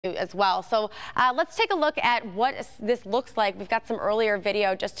as well. So let's take a look at what this looks like. We've got some earlier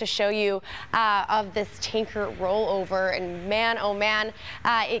video just to show you of this tanker rollover, and man, oh man,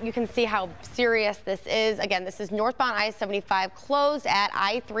 you can see how serious this is. Again, this is northbound I-75 closed at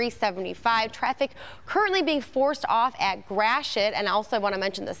I-375. Traffic currently being forced off at Gratiot, and also I want to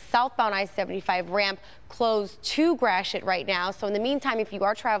mention the southbound I-75 ramp closed to Gratiot right now. So in the meantime, if you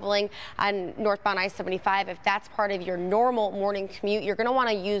are traveling on northbound I-75, if that's part of your normal morning commute, you're going to want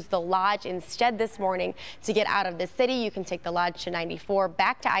to use the Lodge instead this morning to get out of the city. You can take the Lodge to 94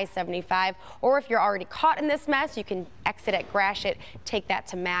 back to I-75, or if you're already caught in this mess, you can exit at Gratiot, take that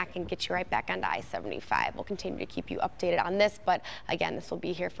to Mac, and get you right back onto I-75. We'll continue to keep you updated on this, but again, this will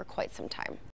be here for quite some time.